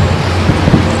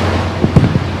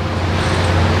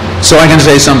 So I can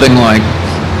say something like,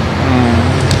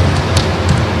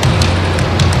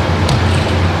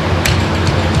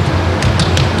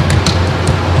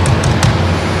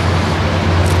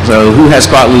 so who has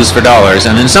quatlus for dollars?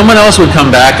 And then someone else would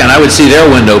come back and I would see their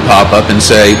window pop up and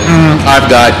say, I've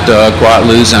got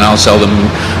quatlus and I'll sell them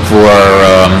for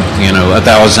 $1,000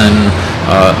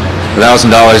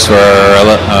 for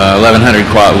 1,100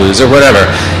 quatlus or whatever.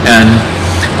 And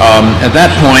at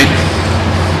that point,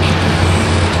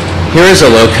 here is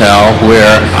a locale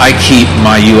where I keep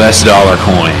my US dollar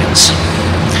coins.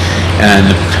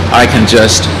 And I can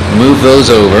just move those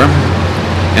over.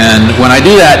 And when I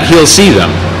do that, he'll see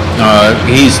them.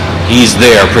 He's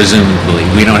there, presumably.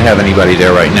 We don't have anybody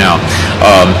there right now.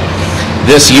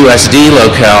 This USD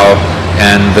locale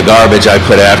and the garbage I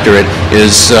put after it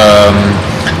is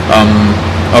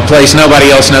a place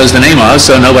nobody else knows the name of,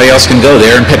 so nobody else can go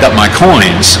there and pick up my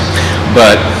coins.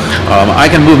 But I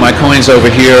can move my coins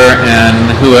over here,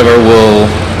 and whoever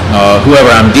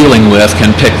I'm dealing with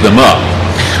can pick them up.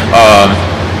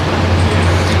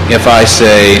 If I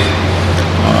say,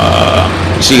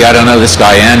 gee, I don't know this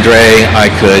guy Andre, I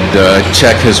could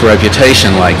check his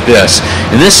reputation like this.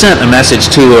 And this sent a message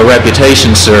to a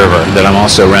reputation server that I'm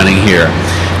also running here.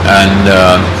 And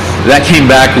that came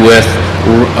back with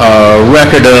a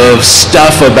record of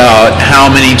stuff about how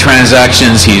many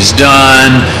transactions he's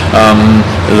done,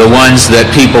 the ones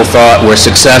that people thought were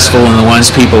successful and the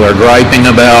ones people are griping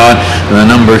about, the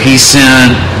number he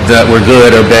sent that were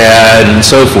good or bad, and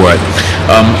so forth.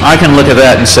 I can look at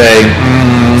that and say,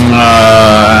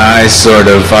 I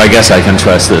guess I can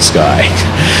trust this guy.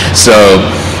 So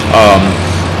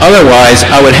otherwise,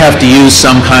 I would have to use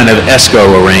some kind of escrow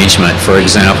arrangement, for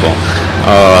example.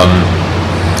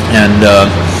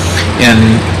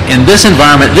 In this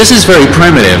environment, this is very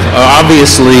primitive.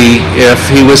 Obviously, if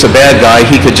he was a bad guy,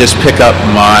 he could just pick up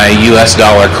my US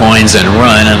dollar coins and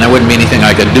run, and there wouldn't be anything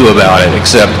I could do about it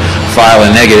except file a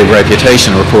negative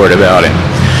reputation report about him.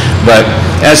 But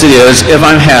as it is, if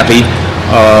I'm happy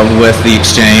with the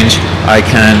exchange, I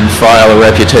can file a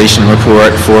reputation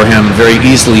report for him very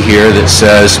easily here that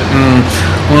says,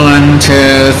 $1,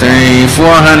 2, 3,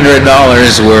 $400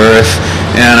 worth,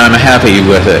 and I'm happy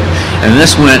with it. And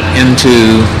this went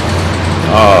into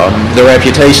the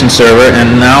reputation server,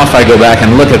 and now if I go back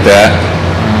and look at that,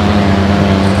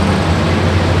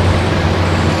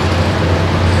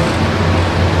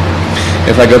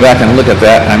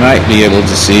 I might be able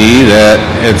to see that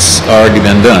it's already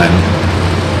been done.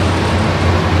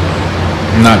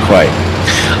 Not quite.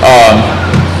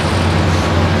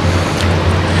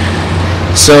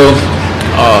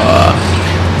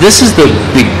 This is the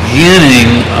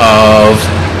beginning of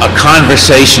a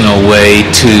conversational way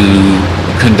to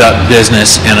conduct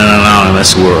business in an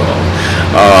anonymous world.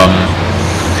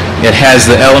 It has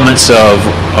the elements of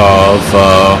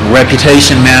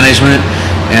reputation management,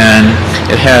 and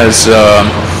it has the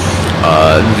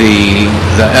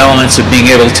elements of being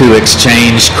able to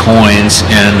exchange coins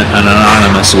in an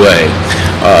anonymous way.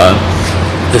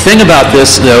 The thing about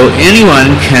this, though,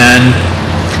 anyone can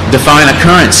define a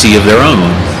currency of their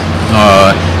own.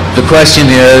 The question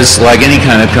is, like any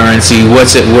kind of currency,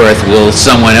 what's it worth? Will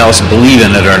someone else believe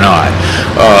in it or not?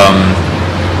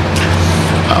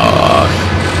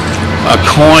 A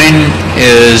coin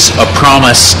is a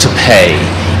promise to pay.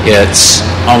 It's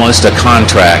almost a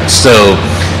contract. So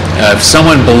if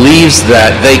someone believes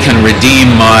that they can redeem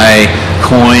my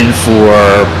coin for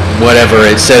whatever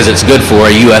it says it's good for,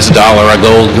 a US dollar, a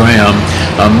gold gram,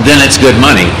 then it's good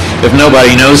money. If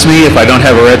nobody knows me, if I don't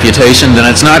have a reputation, then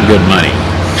it's not good money.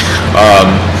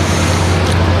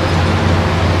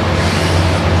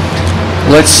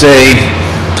 Let's say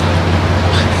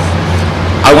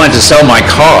I want to sell my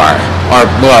car, or,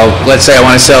 well, let's say I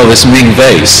want to sell this Ming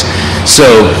vase.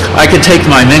 So I could take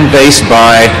my Ming vase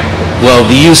by, well,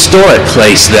 the used store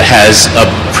place that has a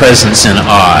presence in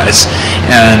Oz,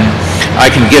 and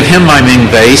I can give him my Ming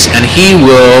vase, and he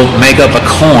will make up a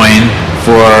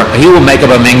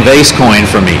Ming vase coin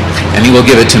for me, and he will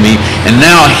give it to me. And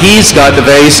now he's got the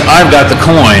vase, I've got the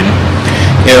coin.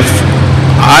 If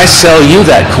I sell you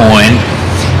that coin,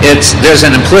 there's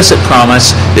an implicit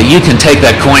promise that you can take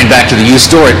that coin back to the used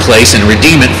storage place and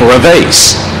redeem it for a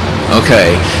vase.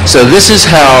 Okay, so this is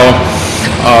how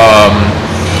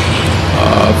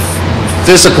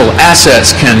physical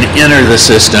assets can enter the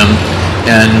system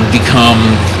and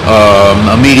become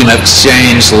a medium of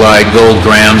exchange like gold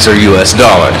grams or US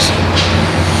dollars.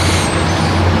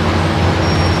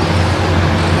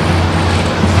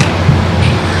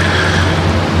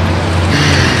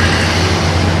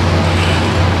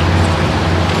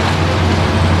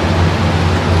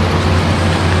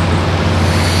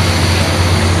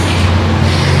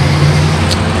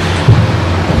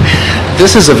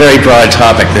 This is a very broad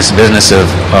topic, this business of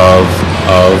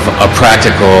a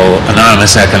practical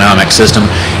anonymous economic system,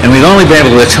 and we've only been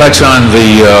able to touch on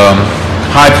the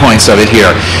high points of it here.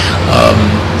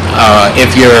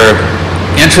 If you're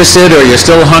interested or you're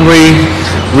still hungry,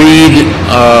 read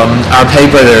our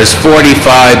paper. There's 45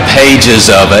 pages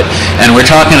of it, and we're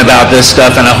talking about this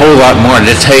stuff in a whole lot more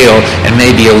detail and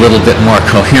maybe a little bit more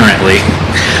coherently.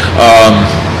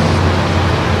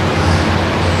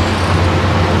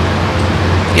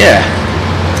 Yeah.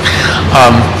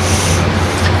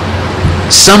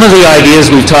 Some of the ideas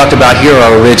we've talked about here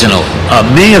are original.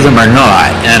 Many of them are not,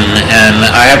 and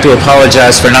I have to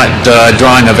apologize for not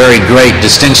drawing a very great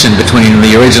distinction between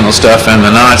the original stuff and the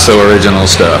not so original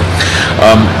stuff.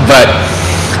 But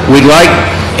we'd like,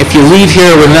 if you leave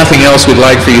here with nothing else, we'd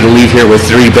like for you to leave here with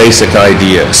 3 basic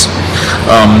ideas.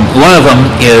 One of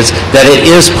them is that it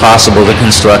is possible to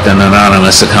construct an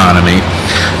anonymous economy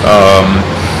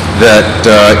that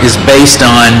is based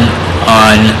on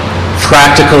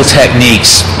practical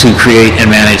techniques to create and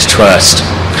manage trust.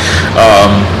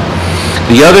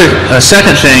 The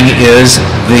second thing is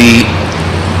the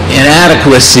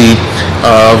inadequacy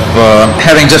of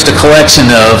having just a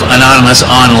collection of anonymous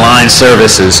online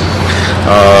services,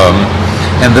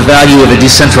 and the value of a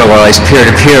decentralized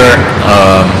peer-to-peer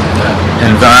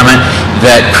environment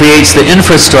that creates the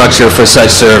infrastructure for such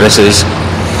services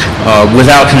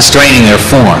without constraining their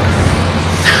form.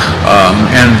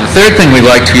 And the third thing we'd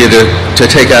like for you to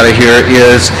take out of here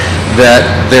is that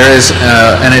there is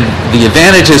the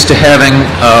advantages to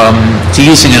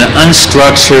using an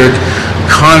unstructured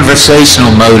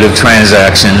conversational mode of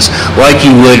transactions, like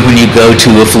you would when you go to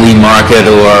a flea market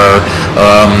or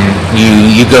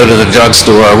you go to the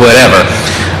drugstore or whatever,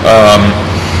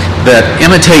 that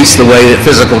imitates the way that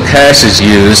physical cash is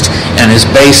used and is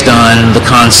based on the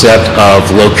concept of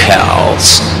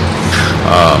locales.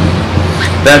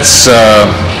 That's a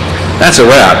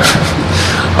wrap.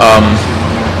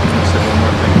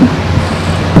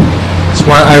 So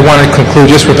I want to conclude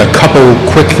just with a couple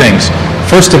quick things.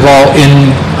 First of all,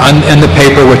 in the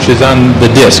paper, which is on the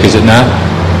disc, is it not?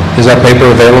 Is that paper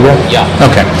available? Yeah.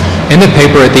 Okay. In the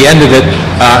paper, at the end of it,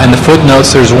 in the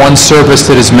footnotes, there's one service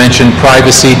that is mentioned,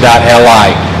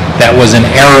 privacy.li. That was an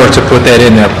error to put that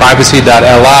in there.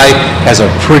 Privacy.li has a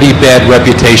pretty bad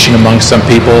reputation among some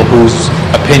people whose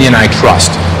opinion I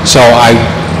trust. So I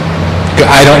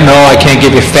don't know, I can't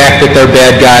give you fact that they're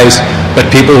bad guys, but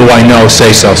people who I know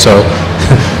say so. So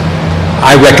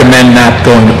I recommend not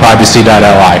going to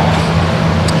privacy.li.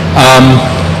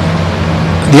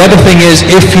 The other thing is,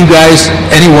 if you guys,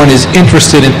 anyone is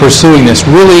interested in pursuing this,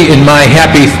 really in my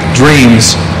happy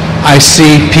dreams, I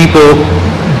see people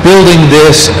building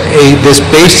this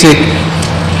basic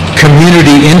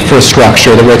community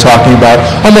infrastructure that we're talking about,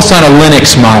 almost on a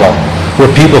Linux model, where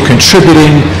people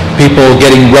contributing, people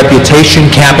getting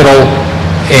reputation capital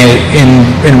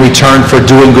in return for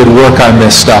doing good work on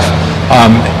this stuff.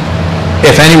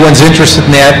 If anyone's interested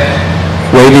in that,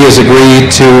 Wavy has agreed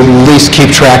to at least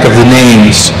keep track of the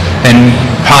names and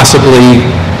possibly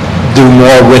do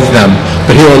more with them.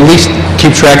 But he'll at least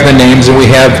keep track of the names, and we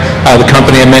have the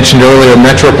company I mentioned earlier,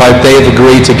 Metropipe. They've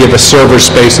agreed to give us server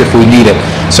space if we need it.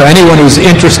 So anyone who's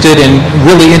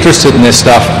really interested in this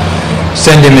stuff,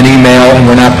 send him an email, and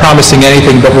we're not promising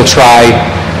anything, but we'll try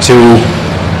to,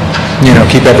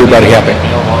 keep everybody happy.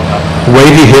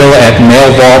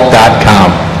 Wavyhill@mailvault.com,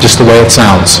 just the way it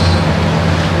sounds.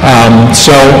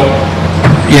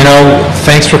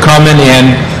 Thanks for coming,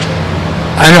 and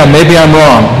I don't know, maybe I'm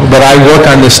wrong, but I work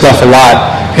on this stuff a lot,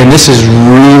 and this is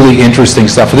really interesting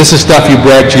stuff. This is stuff you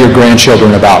brag to your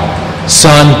grandchildren about.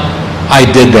 Son, I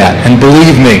did that. And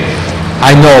believe me,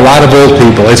 I know a lot of old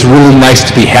people. It's really nice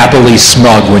to be happily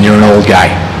smug when you're an old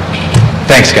guy.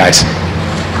 Thanks, guys.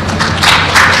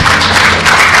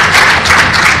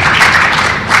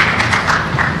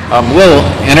 We'll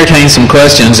entertain some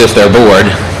questions if they're bored.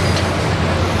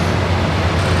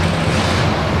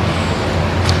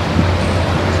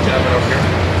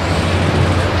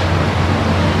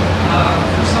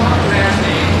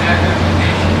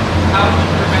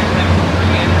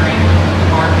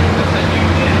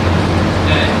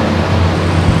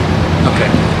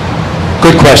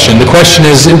 Good question. The question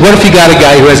is, what if you got a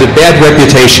guy who has a bad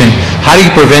reputation? How do you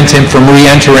prevent him from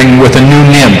re-entering with a new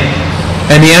NIM?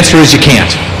 And the answer is you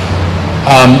can't.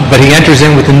 But he enters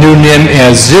in with a new NIM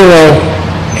as 0,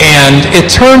 and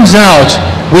it turns out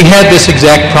we had this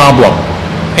exact problem.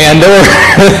 And there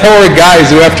were guys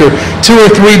who, after 2 or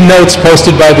 3 notes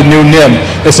posted by the new NIM,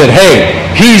 they said, "Hey,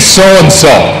 he's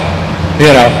so-and-so."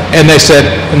 And they said,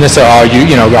 "Are you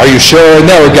sure?" And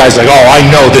there were guys like, "Oh, I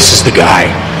know this is the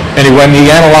guy." And when he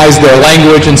analyzed their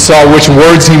language and saw which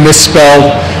words he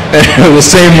misspelled, the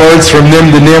same words from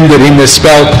NIM to NIM that he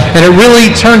misspelled, and it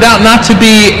really turned out not to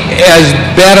be as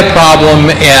bad a problem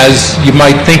as you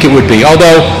might think it would be,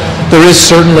 although there is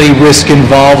certainly risk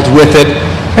involved with it,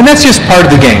 and that's just part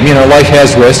of the game. Life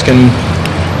has risk, and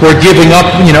we're giving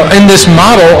up, in this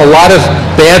model, a lot of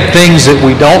bad things that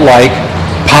we don't like.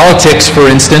 Politics, for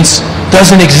instance,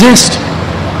 doesn't exist.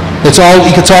 It's all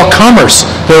commerce.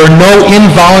 There are no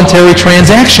involuntary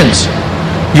transactions.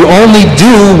 You only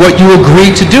do what you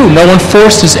agree to do. No one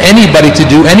forces anybody to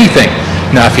do anything.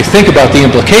 Now, if you think about the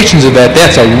implications of that,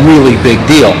 that's a really big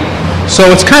deal.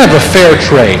 So it's kind of a fair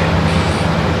trade.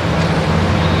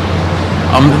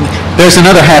 There's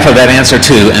another half of that answer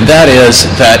too, and that is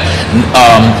that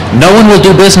no one will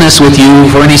do business with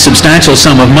you for any substantial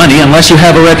sum of money unless you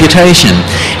have a reputation.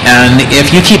 And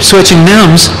if you keep switching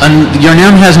names, your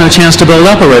name has no chance to build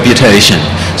up a reputation.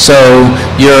 So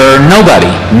you're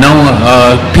nobody.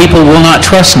 People will not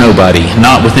trust nobody,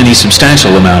 not with any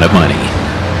substantial amount of money.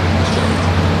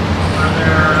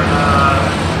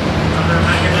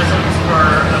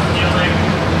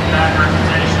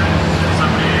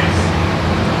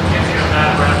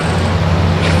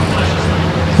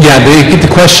 Yeah,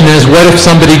 the question is, what if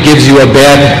somebody gives you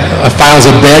files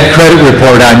a bad credit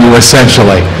report on you,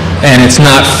 essentially, and it's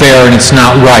not fair and it's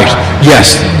not right?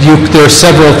 Yes, there are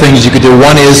several things you could do.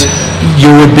 One is you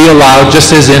would be allowed,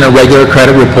 just as in a regular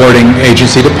credit reporting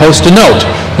agency, to post a note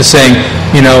saying,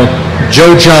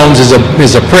 Joe Jones is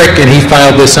a prick and he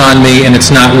filed this on me and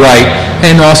it's not right.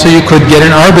 And also you could get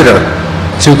an arbiter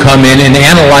to come in and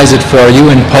analyze it for you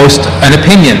and post an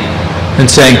opinion and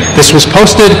saying, this was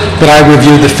posted, but I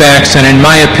reviewed the facts, and in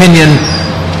my opinion,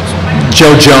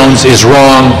 Joe Jones is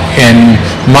wrong, and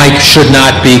Mike should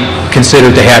not be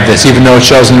considered to have this, even though it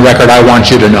shows in the record. I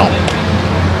want you to know.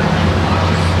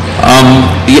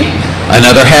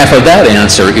 Another half of that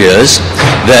answer is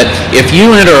that if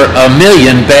you enter 1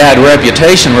 million bad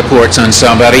reputation reports on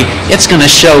somebody, it's going to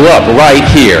show up right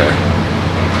here.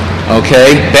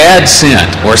 Okay? Bad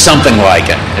scent, or something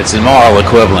like it. It's a moral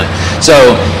equivalent.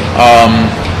 So,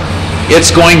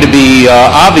 it's going to be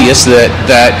obvious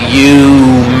that you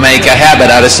make a habit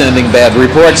out of sending bad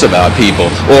reports about people.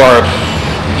 Or,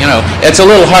 it's a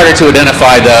little harder to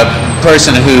identify the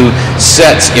person who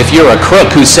if you're a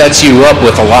crook who sets you up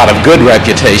with a lot of good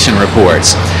reputation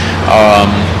reports.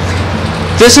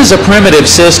 This is a primitive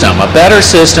system. A better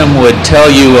system would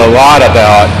tell you a lot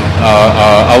about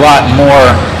a lot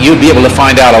more. You'd be able to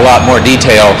find out a lot more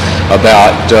detail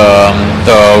about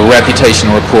the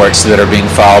reputation reports that are being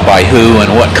filed by who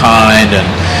and what kind. And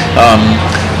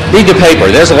read the paper.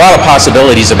 There's a lot of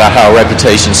possibilities about how a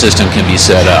reputation system can be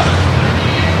set up.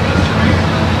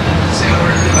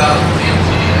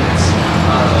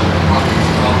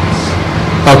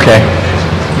 Okay.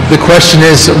 The question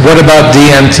is, what about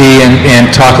DMT, and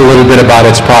talk a little bit about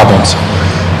its problems.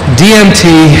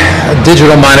 DMT,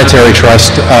 Digital Monetary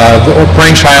Trust, the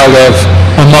brainchild of,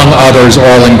 among others,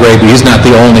 Orlin Graby. He's not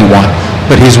the only one,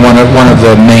 but he's one of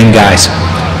the main guys.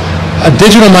 A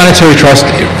digital monetary trust,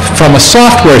 from a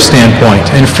software standpoint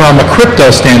and from a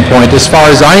crypto standpoint, as far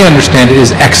as I understand it,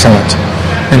 is excellent.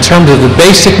 In terms of the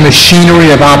basic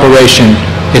machinery of operation,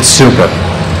 it's super.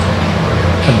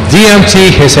 DMT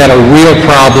has had a real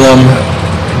problem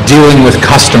dealing with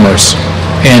customers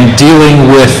and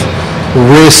dealing with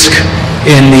risk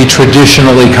in the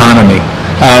traditional economy.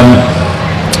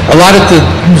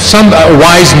 Some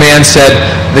wise man said,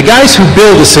 the guys who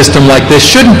build a system like this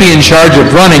shouldn't be in charge of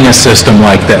running a system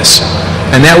like this.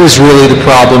 And that was really the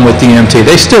problem with DMT.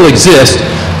 They still exist,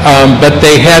 but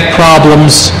they had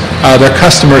problems. Their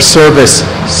customer service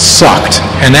sucked,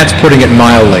 and that's putting it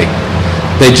mildly.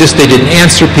 They didn't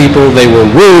answer people. They were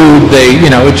rude. They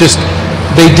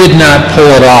did not pull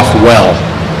it off well.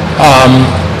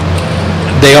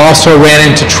 They also ran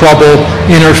into trouble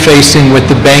interfacing with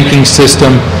the banking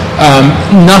system.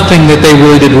 Nothing that they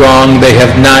really did wrong. They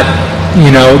have not,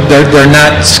 they're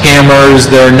not scammers.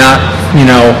 They're not,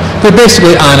 they're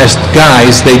basically honest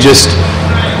guys. They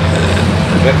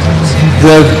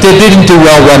didn't do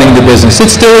well running the business.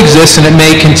 It still exists, and it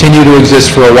may continue to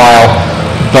exist for a while,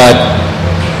 but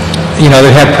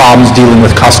they had problems dealing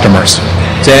with customers.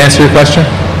 Does that answer your question?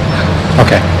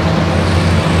 Okay.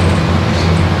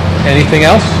 Anything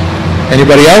else?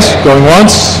 Anybody else? Going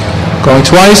once? Going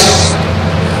twice?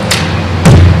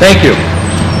 Thank you.